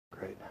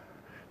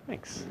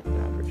Thanks. I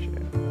appreciate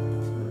it.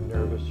 You're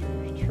nervous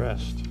or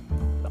stressed?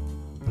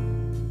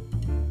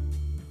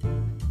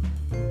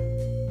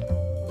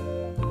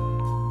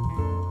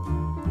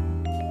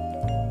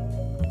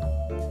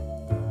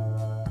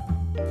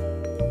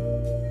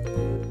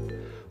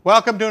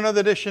 Welcome to another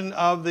edition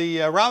of the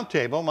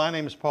Roundtable. My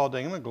name is Paul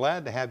Dingham. I'm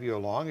glad to have you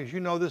along. As you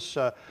know, this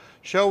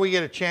show we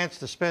get a chance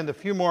to spend a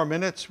few more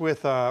minutes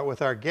with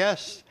our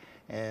guests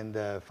and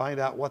find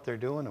out what they're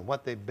doing and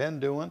what they've been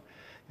doing.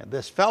 And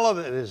this fellow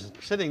that is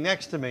sitting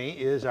next to me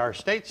is our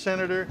State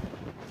Senator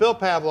Phil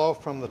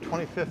Pavlov from the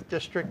 25th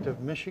District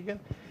of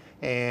Michigan.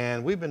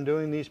 And we've been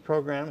doing these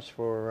programs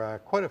for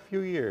quite a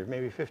few years,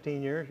 maybe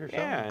 15 years or so.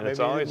 Yeah, and it's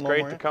always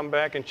great to come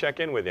back and check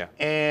in with you.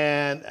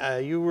 And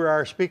you were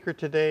our speaker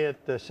today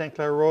at the St.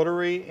 Clair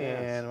Rotary.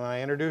 Yes. And when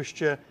I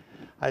introduced you,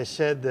 I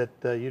said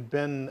that you'd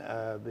been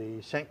the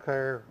St.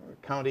 Clair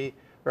County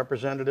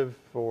representative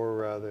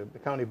for the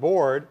county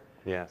board.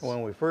 Yes.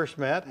 When we first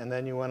met, and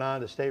then you went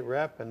on to state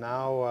rep, and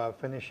now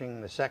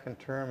finishing the second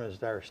term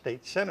as our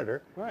state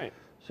senator. Right.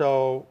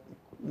 So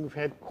we've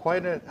had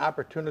quite an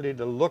opportunity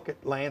to look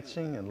at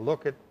Lansing and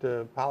look at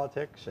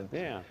politics, and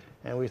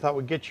we thought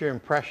we'd get your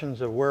impressions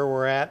of where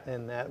we're at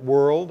in that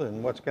world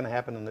and what's going to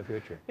happen in the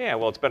future. Yeah,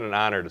 well, it's been an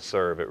honor to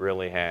serve. It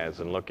really has.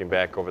 And looking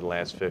back over the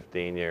last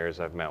 15 years,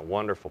 I've met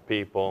wonderful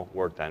people,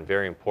 worked on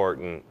very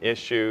important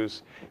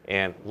issues,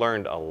 and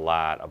learned a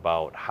lot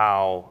about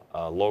how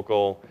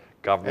local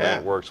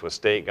government works with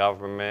state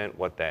government,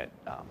 what that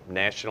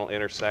national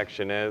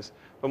intersection is,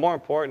 but more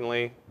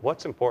importantly,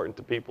 what's important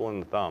to people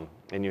in the thumb.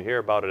 And you hear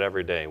about it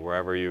every day,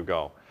 wherever you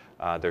go.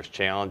 There's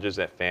challenges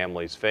that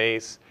families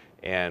face,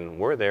 and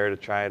we're there to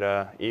try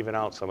to even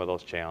out some of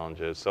those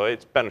challenges. So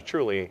it's been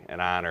truly an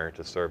honor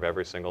to serve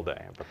every single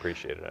day. I've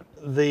appreciated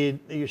it.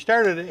 You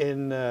started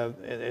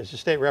as a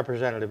state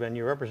representative, and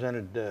you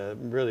represented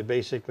really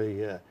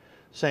basically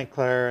St.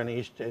 Clair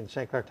and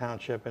St. Clair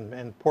Township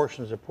and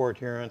portions of Port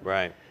Huron.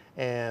 Right.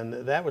 And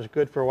that was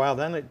good for a while.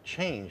 Then it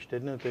changed,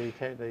 didn't it?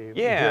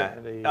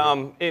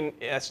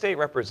 A state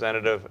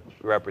representative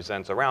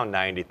represents around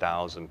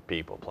 90,000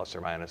 people, plus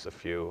or minus a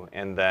few.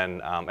 And then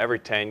every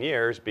 10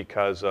 years,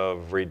 because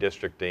of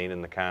redistricting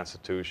and the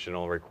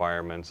constitutional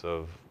requirements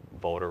of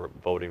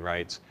voting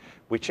rights,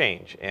 we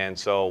change. And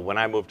so when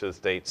I moved to the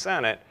state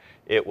senate,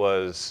 it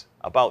was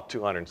about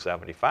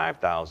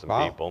 275,000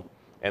 people,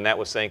 and that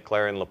was St.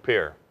 Clair and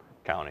Lapeer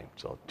County,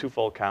 so two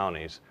full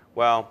counties.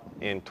 Well,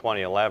 in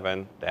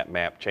 2011, that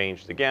map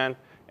changed again,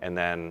 and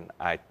then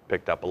I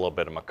picked up a little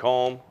bit of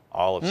Macomb,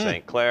 all of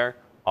St. Clair,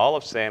 all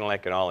of Sand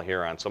Lake, and all of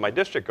Huron. So my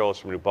district goes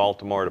from New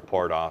Baltimore to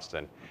Port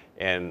Austin,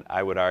 and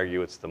I would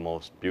argue it's the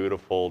most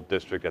beautiful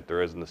district that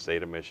there is in the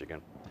state of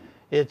Michigan.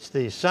 It's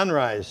the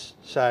sunrise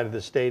side of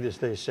the state, as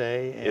they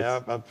say.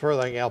 Further,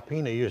 like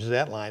Alpena uses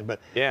that line, but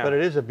it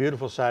is a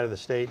beautiful side of the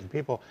state, and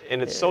people.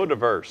 And it's so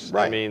diverse.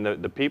 Right. I mean,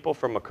 the people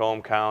from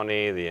Macomb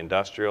County, the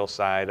industrial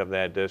side of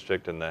that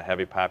district, and the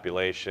heavy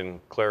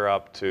population, clear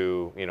up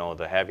to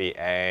the heavy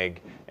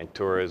ag and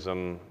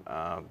tourism,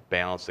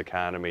 balanced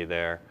economy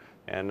there,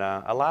 and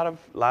a lot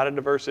of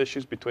diverse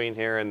issues between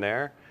here and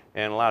there,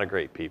 and a lot of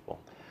great people.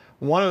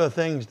 One of the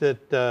things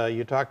that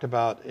you talked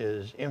about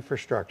is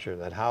infrastructure.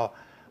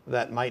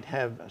 That might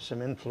have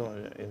some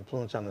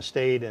influence on the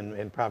state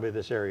and probably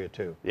this area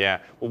too. Yeah,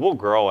 well, we'll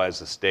grow as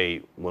a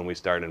state when we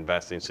start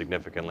investing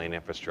significantly in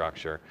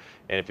infrastructure.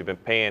 And if you've been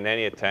paying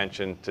any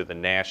attention to the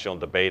national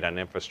debate on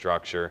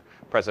infrastructure,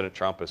 President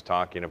Trump is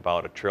talking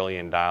about $1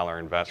 trillion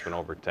investment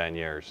over 10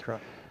 years.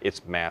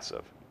 It's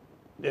massive.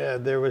 Yeah,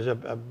 there was a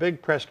big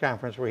press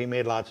conference where he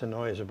made lots of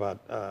noise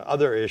about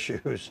other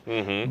issues,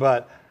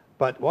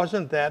 But was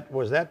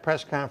that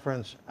press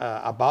conference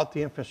about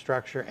the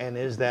infrastructure, and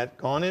is that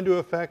gone into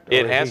effect? Or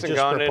it hasn't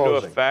gone into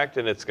effect,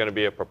 and it's going to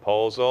be a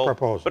proposal.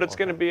 But it's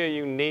going to be a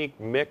unique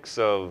mix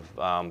of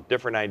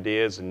different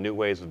ideas and new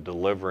ways of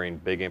delivering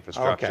big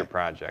infrastructure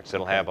projects.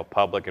 It'll have a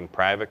public and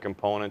private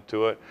component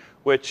to it,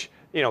 which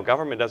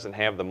government doesn't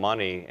have the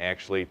money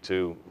actually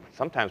to.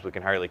 Sometimes we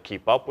can hardly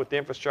keep up with the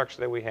infrastructure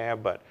that we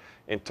have, but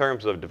in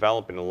terms of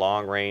developing a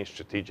long-range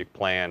strategic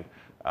plan,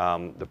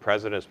 the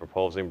president is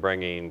proposing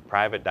bringing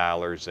private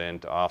dollars in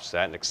to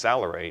offset and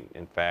accelerate,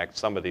 in fact,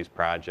 some of these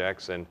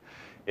projects. And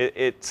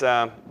it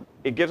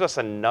gives us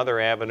another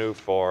avenue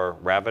for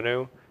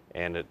revenue,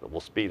 and it will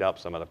speed up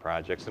some of the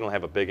projects, and it'll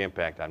have a big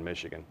impact on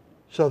Michigan.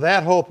 So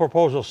that whole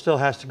proposal still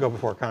has to go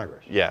before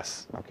Congress?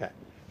 Yes. Okay.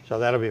 So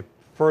that'll be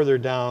further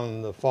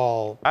down the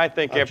fall I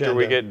think agenda. After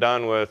we get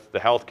done with the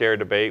health care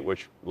debate,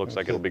 which looks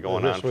like it'll be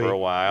going on for a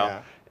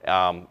while,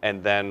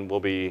 and then we'll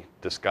be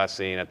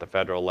discussing at the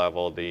federal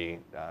level the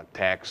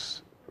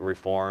tax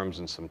reforms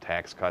and some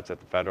tax cuts at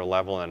the federal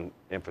level and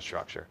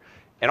infrastructure.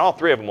 And all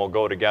three of them will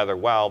go together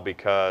well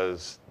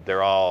because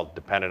they're all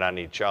dependent on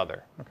each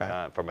other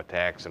from a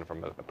tax and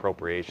from an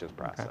appropriations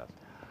process.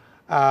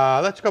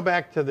 Let's go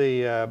back to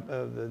the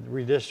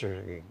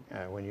redistricting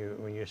when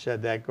you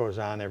said that goes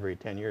on every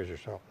 10 years or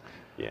so.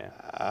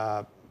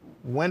 Yeah.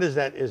 when is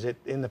that? Is it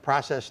in the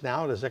process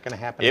now? Is that going to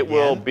happen It again?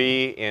 will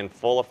be in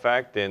full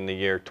effect in the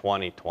year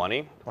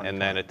 2020,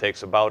 and then it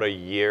takes about a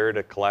year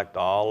to collect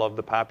all of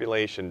the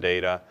population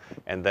data,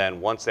 and then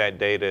once that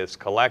data is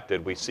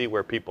collected, we see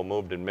where people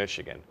moved in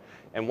Michigan.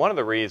 And one of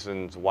the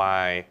reasons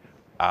why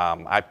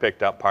I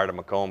picked up part of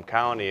Macomb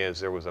County is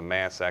there was a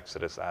mass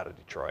exodus out of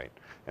Detroit,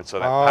 and so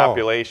that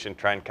population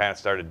trend kind of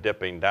started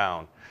dipping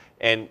down.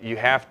 And you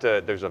have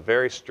to, there's a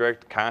very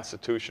strict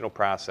constitutional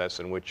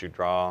process in which you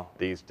draw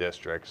these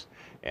districts.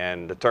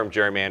 And the term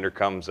gerrymander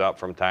comes up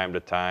from time to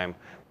time.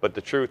 But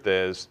the truth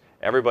is,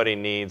 everybody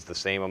needs the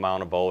same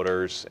amount of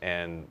voters.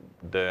 And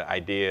the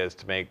idea is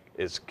to make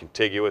as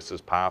contiguous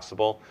as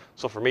possible.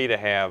 So for me to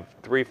have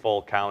 3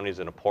 full counties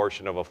and a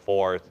portion of a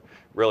 4th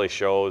really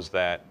shows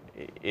that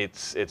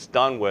it's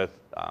done with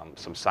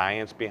some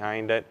science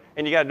behind it.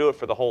 And you got to do it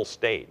for the whole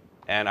state.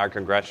 And our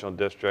congressional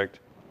district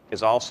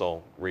is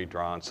also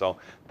redrawn. So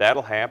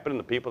that'll happen.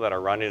 The people that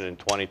are running in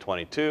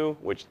 2022,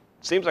 which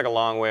seems like a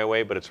long way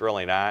away, but it's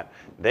really not,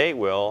 they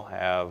will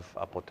have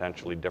a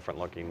potentially different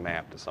looking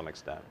map to some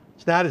extent.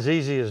 It's not as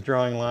easy as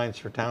drawing lines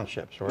for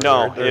townships. Where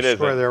No, it isn't.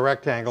 Where they're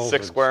rectangles.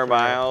 6 square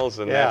miles,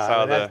 and yeah,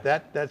 that's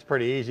how that's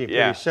pretty easy, pretty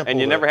yeah, simple. and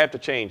you never have to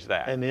change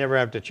that. And you never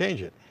have to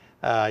change it.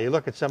 You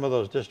look at some of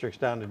those districts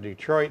down in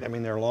Detroit, I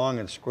mean, they're long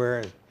and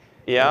square.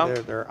 Yeah.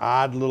 They're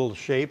odd little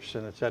shapes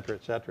and et cetera,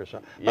 et cetera.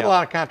 So a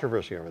lot of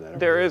controversy over that.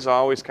 There is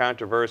always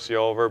controversy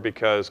over,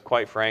 because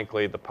quite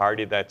frankly, the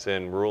party that's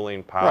in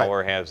ruling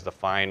power has the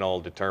final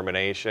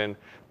determination.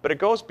 But it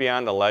goes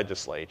beyond the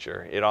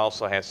legislature. It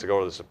also has to go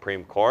to the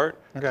Supreme Court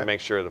to make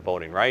sure the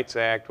Voting Rights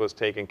Act was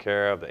taken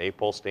care of, the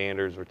APOL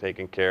standards were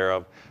taken care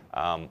of.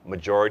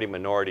 Majority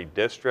minority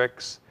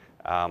districts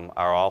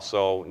are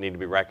also need to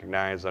be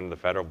recognized under the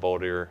Federal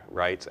Voter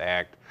Rights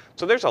Act.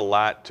 So there's a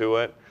lot to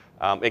it.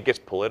 It gets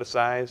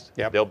politicized.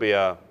 There'll be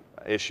a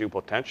issue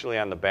potentially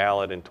on the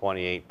ballot in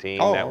 2018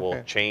 that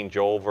will change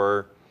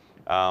over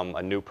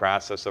a new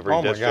process of redistricting.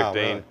 Oh my God,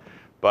 really?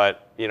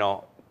 But you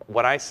know,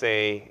 what I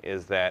say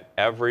is that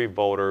every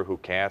voter who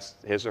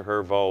casts his or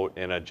her vote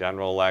in a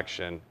general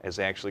election has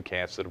actually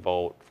casted a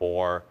vote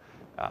for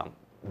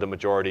the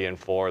majority and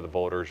for the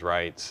voters'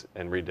 rights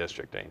and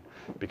redistricting,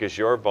 because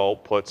your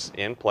vote puts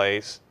in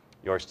place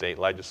your state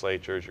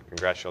legislatures, your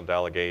congressional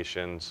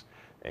delegations,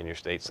 and your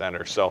state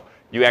senators. So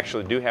you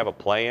actually do have a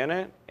play in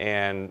it,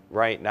 and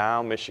right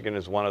now Michigan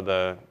is one of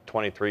the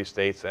 23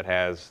 states that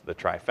has the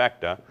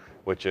trifecta,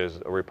 which is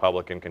a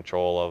Republican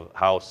control of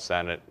House,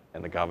 Senate,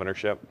 and the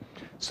governorship.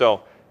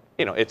 So,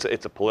 you know, it's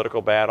a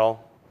political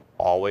battle,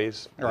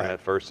 always,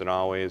 at first and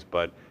always,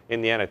 but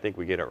in the end I think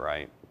we get it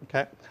right.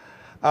 Okay.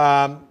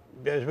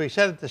 As we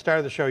said at the start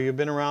of the show, you've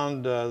been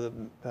around the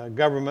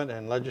government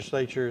and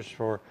legislatures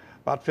for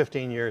about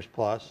 15 years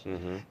plus,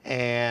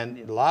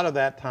 and a lot of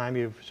that time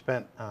you've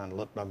spent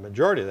on, a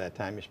majority of that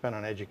time you spent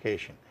on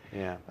education.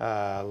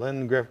 Yeah.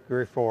 Lynn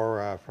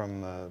Griffor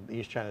from the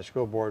East China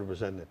School Board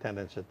was in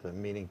attendance at the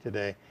meeting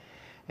today,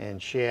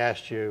 and she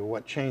asked you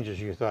what changes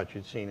you thought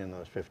you'd seen in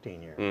those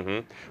 15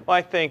 years. Well,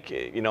 I think,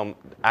 you know,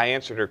 I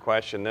answered her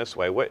question this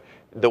way.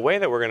 The way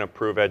that we're going to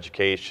improve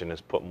education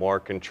is put more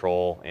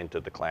control into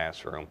the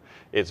classroom.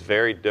 It's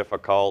very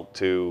difficult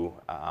to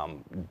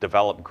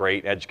develop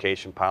great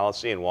education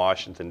policy in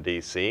Washington,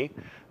 D.C.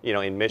 You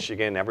know, in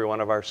Michigan, every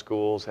one of our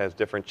schools has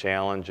different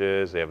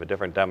challenges. They have a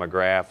different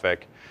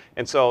demographic.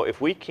 And so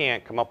if we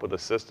can't come up with a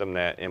system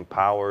that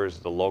empowers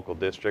the local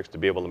districts to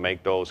be able to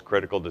make those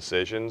critical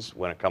decisions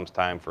when it comes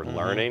time for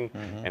learning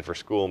and for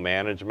school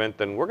management,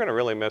 then we're going to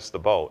really miss the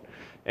boat.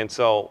 And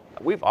so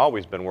we've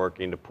always been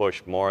working to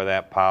push more of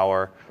that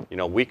power. You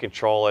know, we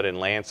control it in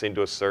Lansing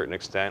to a certain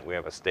extent. We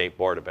have a state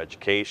board of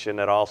education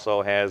that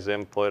also has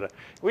input.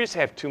 We just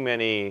have too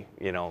many,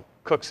 you know,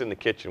 cooks in the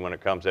kitchen when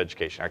it comes to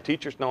education. Our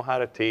teachers know how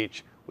to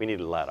teach. We need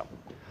to let them.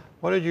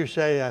 What did you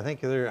say? I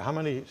think how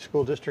many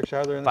school districts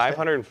are there in the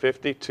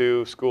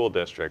 552 school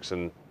districts,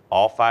 and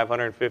all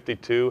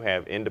 552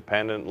 have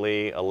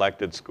independently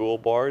elected school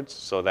boards.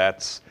 So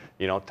that's,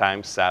 you know,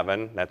 times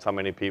 7. That's how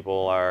many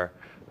people are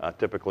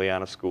typically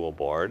on a school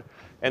board.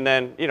 And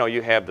then, you know,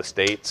 you have the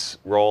state's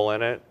role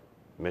in it,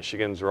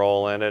 Michigan's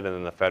role in it, and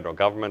then the federal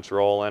government's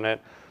role in it.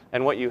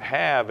 And what you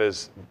have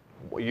is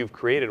you've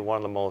created one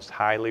of the most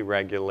highly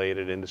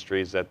regulated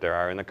industries that there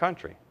are in the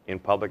country, in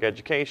public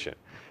education.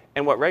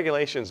 And what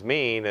regulations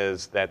mean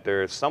is that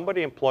there is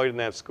somebody employed in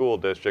that school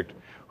district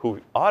who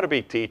ought to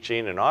be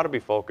teaching and ought to be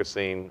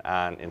focusing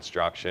on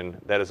instruction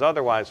that is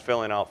otherwise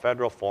filling out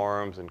federal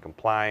forms and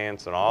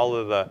compliance and all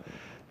of the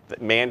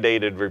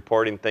mandated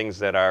reporting things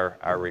that are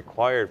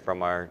required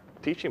from our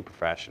teaching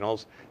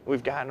professionals.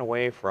 We've gotten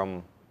away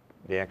from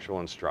the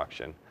actual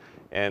instruction.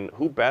 And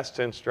who best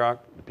to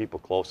instruct? The people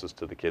closest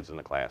to the kids in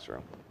the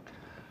classroom.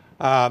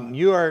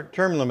 You are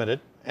term limited.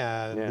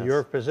 Yes.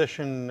 Your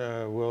position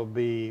will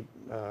be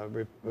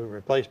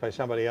replaced by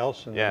somebody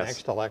else in the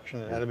next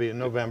election. That'll be in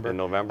November. In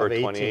November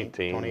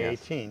 2018.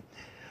 2018. Yes.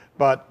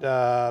 But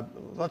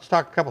let's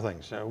talk a couple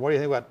things. What do you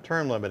think about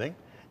term limiting,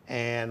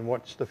 and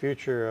what's the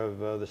future of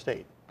the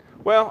state?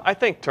 Well, I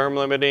think term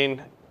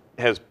limiting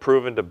has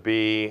proven to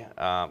be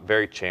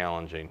very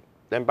challenging.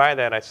 And by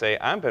that I say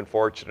I've been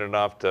fortunate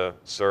enough to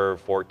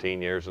serve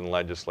 14 years in the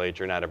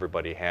legislature. Not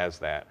everybody has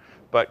that.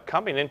 But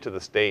coming into the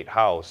state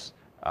house,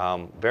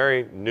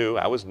 very new.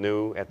 I was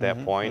new at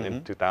that point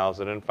in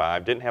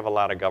 2005. Didn't have a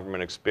lot of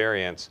government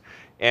experience.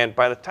 And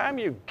by the time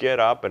you get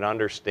up and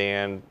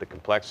understand the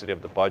complexity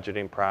of the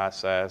budgeting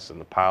process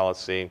and the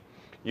policy,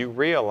 you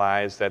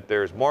realize that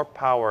there's more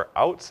power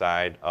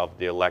outside of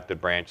the elected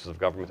branches of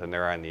government than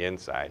there are on the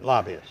inside.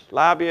 Lobbyists.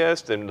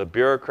 Lobbyists and the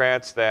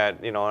bureaucrats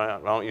that, you know, I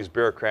don't use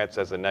bureaucrats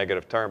as a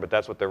negative term, but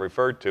that's what they're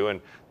referred to, and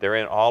they're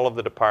in all of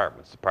the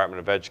departments: Department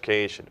of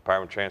Education,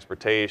 Department of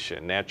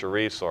Transportation, Natural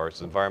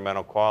Resources,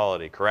 Environmental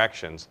Quality,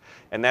 Corrections,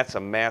 and that's a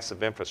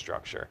massive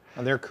infrastructure.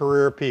 And they're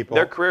career people.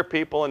 They're career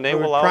people, and they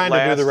will outlast.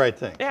 Trying to do the right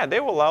thing. Yeah,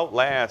 they will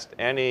outlast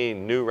any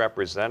new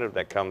representative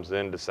that comes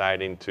in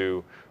deciding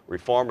to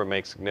reform or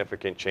make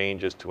significant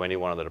changes to any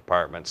one of the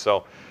departments.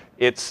 So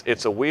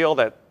it's a wheel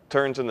that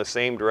turns in the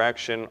same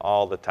direction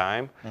all the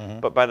time.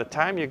 But by the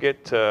time you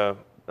get to,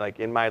 like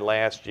in my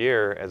last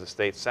year as a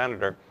state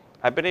senator,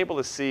 I've been able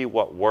to see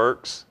what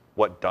works,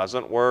 what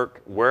doesn't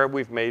work, where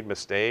we've made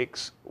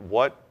mistakes,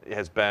 what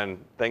has been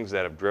things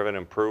that have driven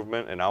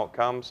improvement and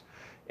outcomes.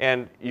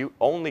 And you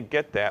only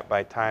get that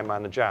by time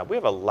on the job. We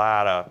have a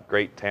lot of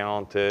great,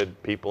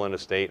 talented people in the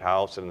state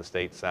house and the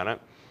state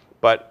senate.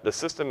 But the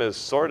system is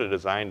sort of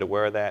designed to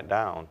wear that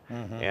down.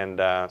 And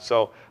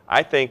so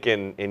I think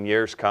in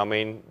years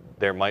coming,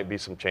 there might be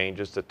some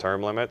changes to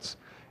term limits.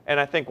 And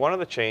I think one of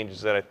the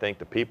changes that I think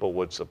the people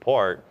would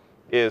support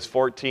is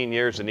 14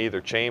 years in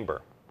either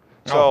chamber.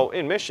 So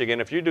in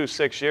Michigan, if you do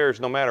 6 years,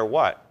 no matter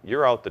what,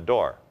 you're out the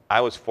door. I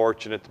was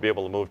fortunate to be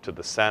able to move to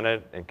the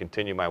Senate and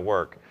continue my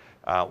work.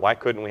 Why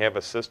couldn't we have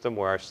a system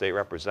where our state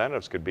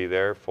representatives could be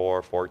there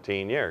for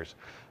 14 years?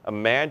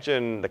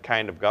 Imagine the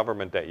kind of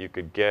government that you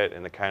could get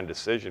and the kind of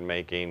decision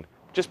making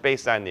just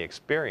based on the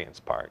experience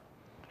part.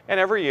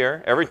 And every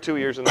year, every 2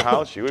 years in the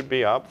House, you would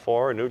be up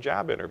for a new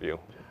job interview.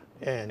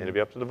 And it'd be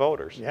up to the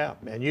voters. Yeah,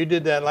 and you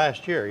did that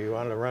last year. You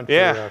wanted to run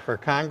for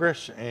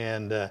Congress,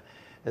 and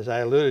as I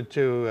alluded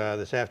to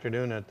this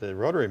afternoon at the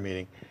Rotary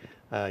meeting,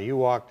 you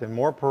walked in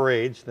more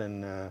parades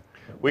than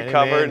any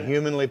man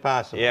humanly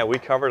possible. Yeah, we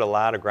covered a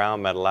lot of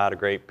ground, met a lot of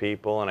great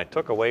people, and I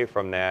took away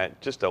from that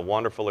just a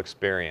wonderful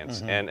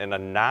experience and a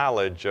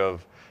knowledge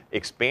of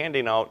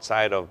expanding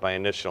outside of my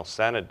initial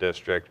Senate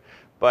district,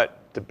 but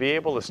to be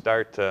able to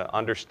start to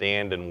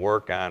understand and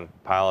work on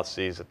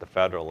policies at the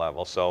federal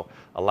level. So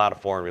a lot of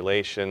foreign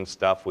relations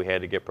stuff we had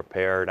to get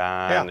prepared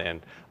on,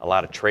 and a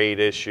lot of trade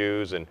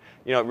issues, and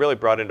you know, it really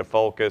brought into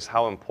focus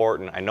how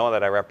important, I know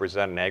that I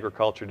represent an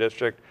agriculture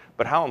district,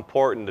 but how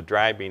important the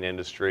dry bean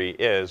industry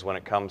is when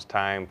it comes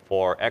time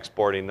for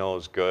exporting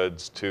those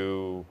goods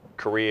to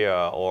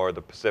Korea or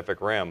the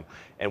Pacific Rim,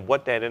 and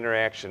what that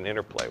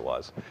interplay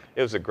was.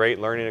 It was a great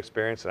learning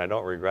experience, and I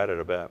don't regret it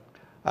a bit.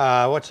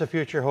 What's the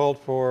future hold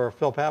for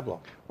Phil Pavlov?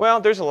 Well,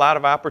 there's a lot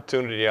of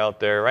opportunity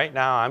out there. Right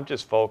now, I'm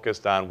just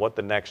focused on what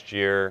the next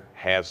year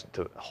has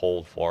to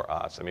hold for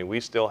us. I mean, we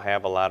still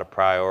have a lot of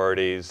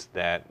priorities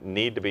that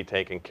need to be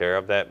taken care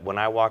of, that when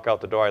I walk out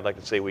the door, I'd like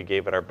to say we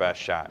gave it our best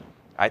shot.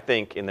 I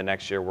think in the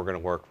next year, we're going to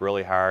work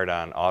really hard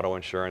on auto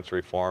insurance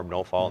reform,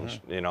 no fault,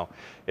 you know,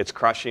 it's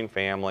crushing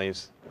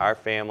families. Our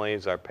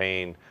families are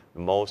paying the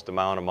most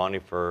amount of money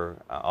for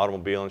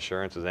automobile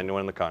insurance as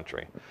anyone in the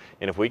country.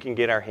 And if we can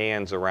get our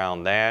hands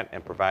around that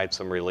and provide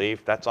some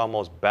relief, that's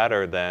almost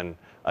better than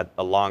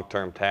a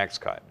long-term tax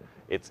cut.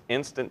 It's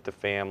instant to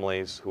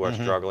families who are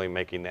struggling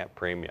making that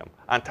premium.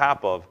 On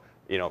top of,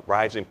 you know,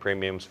 rising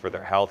premiums for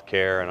their health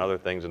care and other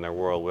things in their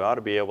world, we ought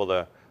to be able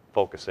to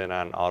focus in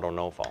on auto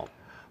no-fault.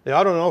 The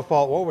auto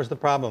no-fault, what was the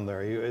problem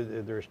there?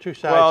 There's two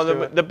sides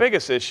to it. The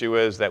biggest issue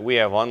is that we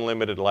have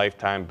unlimited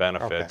lifetime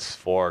benefits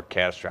for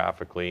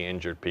catastrophically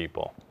injured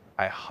people.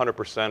 I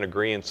 100%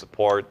 agree and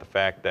support the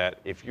fact that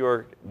if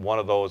you're one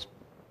of those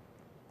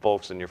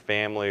folks in your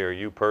family or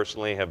you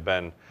personally have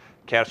been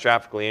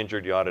catastrophically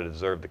injured, you ought to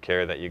deserve the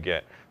care that you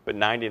get. But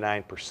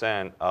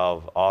 99%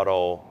 of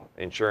auto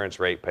insurance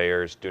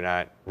ratepayers do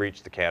not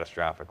reach the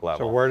catastrophic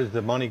level. So where does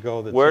the money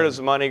go? Where does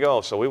the money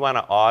go? So we want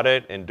to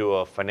audit and do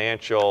a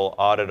financial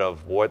audit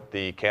of what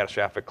the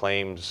catastrophic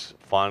claims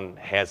fund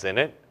has in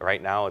it.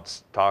 Right now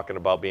it's talking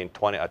about being a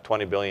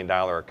 $20 billion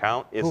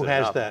account. Who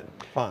has that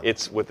fund?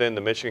 It's within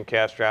the Michigan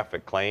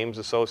Catastrophic Claims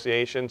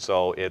Association,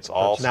 so it's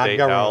all it's not state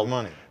government held.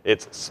 money.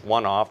 It's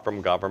one-off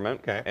from government.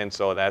 Okay. And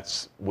so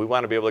we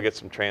want to be able to get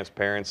some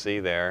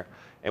transparency there.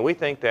 And we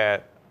think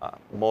that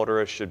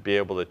motorists should be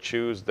able to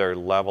choose their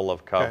level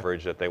of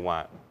coverage that they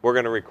want. We're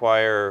going to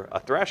require a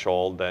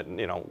threshold that,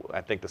 you know,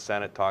 I think the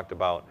Senate talked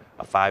about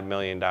a $5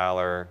 million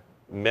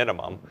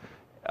minimum.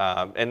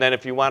 And then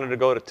if you wanted to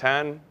go to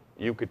 10,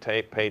 you could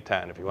pay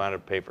 10. If you wanted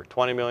to pay for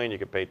 20 million, you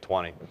could pay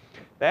 20.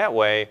 That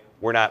way,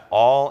 we're not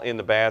all in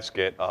the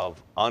basket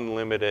of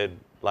unlimited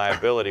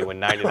liability when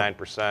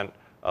 99%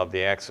 of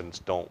the accidents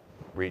don't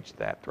reach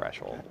that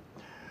threshold.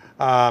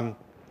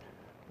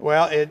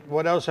 Well,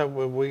 what else have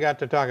we got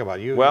to talk about?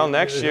 Well,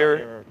 next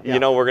year, yeah. you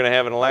know, we're going to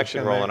have an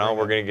election gonna rolling out. bring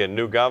We're up- going to get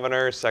new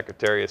governor,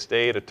 secretary of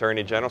state,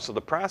 attorney general. So the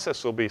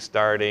process will be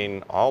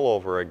starting all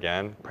over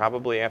again,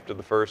 probably after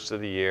the first of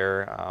the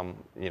year.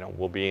 You know,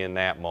 we'll be in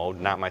that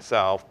mode. Not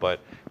myself, but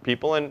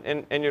people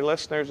and your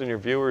listeners and your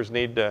viewers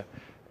need to,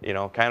 you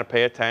know, kind of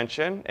pay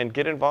attention and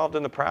get involved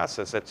in the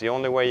process. That's the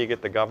only way you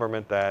get the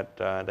government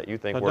that you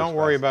think So works don't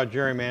worry best. about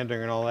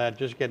gerrymandering and all that.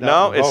 Just get No,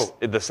 out and it's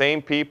vote. the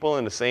same people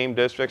in the same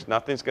districts.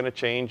 Nothing's going to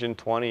change in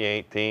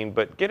 2018,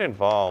 but get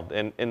involved.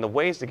 And the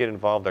ways to get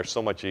involved are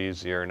so much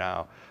easier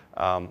now.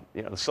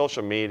 You know, the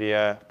social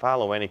media,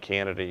 follow any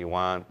candidate you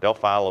want. They'll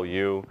follow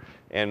you.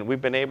 And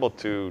we've been able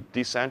to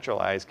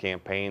decentralize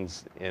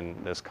campaigns in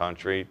this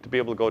country to be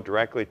able to go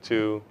directly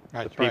to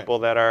That's the people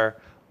that are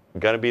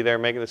going to be there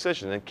making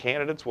decisions. And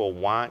candidates will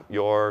want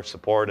your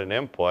support and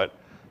input.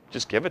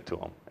 Just give it to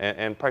them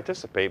and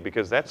participate,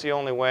 because that's the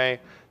only way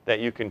that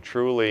you can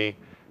truly,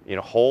 you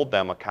know, hold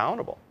them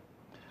accountable.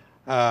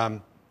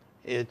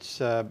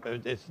 It's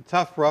a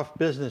tough, rough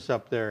business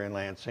up there in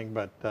Lansing,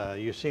 but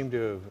you seem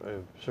to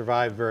have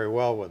survived very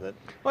well with it.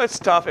 Well, it's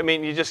tough. I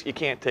mean, you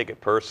can't take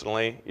it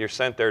personally. You're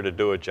sent there to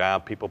do a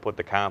job. People put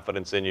the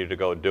confidence in you to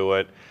go do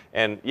it,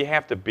 and you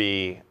have to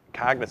be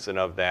cognizant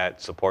of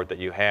that support that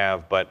you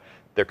have. But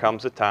there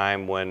comes a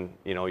time when,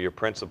 you know, your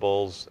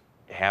principles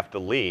have to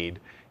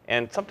lead,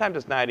 and sometimes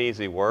it's not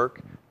easy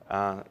work.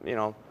 You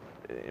know,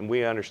 and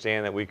we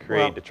understand that we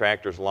create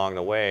detractors along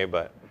the way,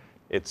 but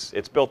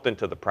it's built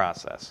into the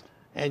process.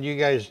 And you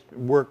guys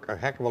work a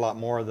heck of a lot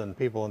more than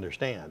people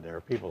understand. There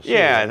are people.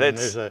 Yeah,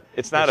 that's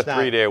it's not a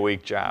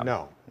 3-day-a-week job.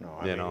 No.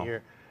 I mean,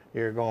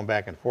 you're going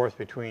back and forth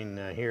between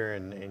here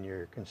and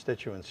your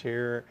constituents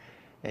here,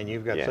 and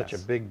you've got such a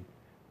big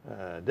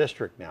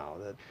district now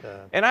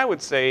that. And I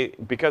would say,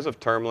 because of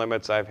term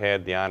limits, I've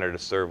had the honor to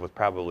serve with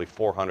probably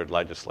 400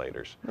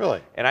 legislators.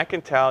 Really? And I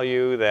can tell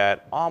you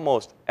that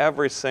almost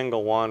every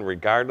single one,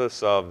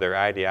 regardless of their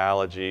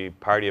ideology,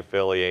 party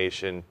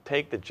affiliation,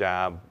 take the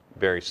job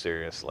very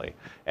seriously.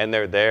 And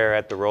they're there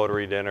at the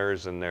Rotary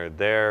dinners, and they're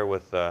there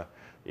with the,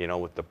 you know,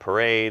 with the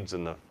parades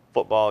and the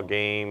football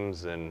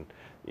games and,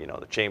 you know,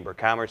 the Chamber of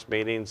Commerce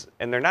meetings.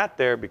 And they're not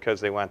there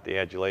because they want the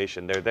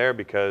adulation. They're there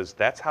because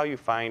that's how you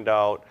find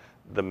out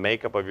the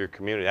makeup of your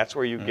community. That's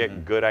where you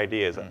get good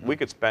ideas. We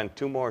could spend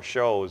 2 more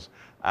shows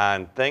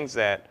on things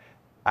that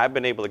I've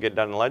been able to get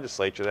done in the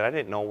legislature that I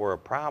didn't know were a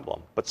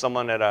problem. But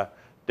someone at a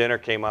dinner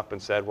came up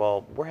and said,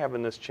 well, we're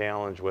having this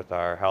challenge with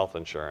our health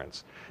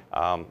insurance.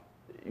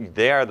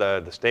 They are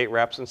the state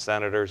reps and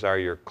senators are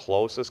your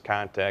closest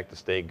contact to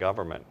state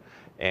government.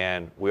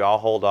 And we all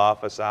hold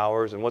office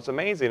hours. And what's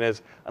amazing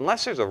is,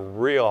 unless there's a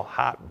real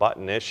hot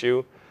button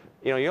issue,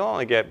 you know, you'll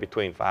only get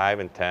between 5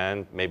 and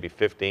 10, maybe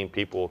 15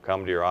 people will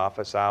come to your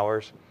office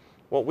hours.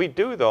 What we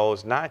do, though,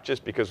 is not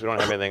just because we don't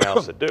have anything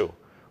else to do.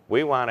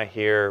 We want to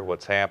hear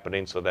what's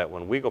happening so that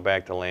when we go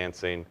back to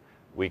Lansing,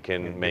 we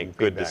can make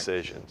good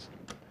decisions.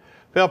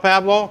 Phil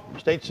Pavlov,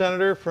 state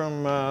senator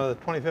from the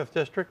 25th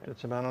district.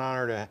 It's about an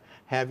honor to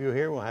have you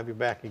here. We'll have you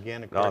back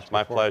again. Of course, No, it's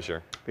my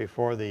pleasure.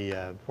 Before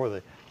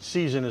the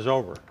season is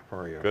over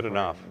for you. Good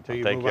enough. Until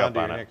you I'll take move you on up to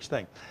on your it. next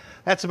thing.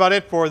 That's about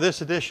it for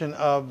this edition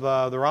of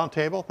the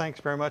Roundtable. Thanks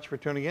very much for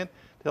tuning in.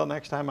 Till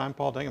next time, I'm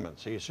Paul Dingeman.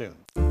 See you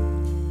soon.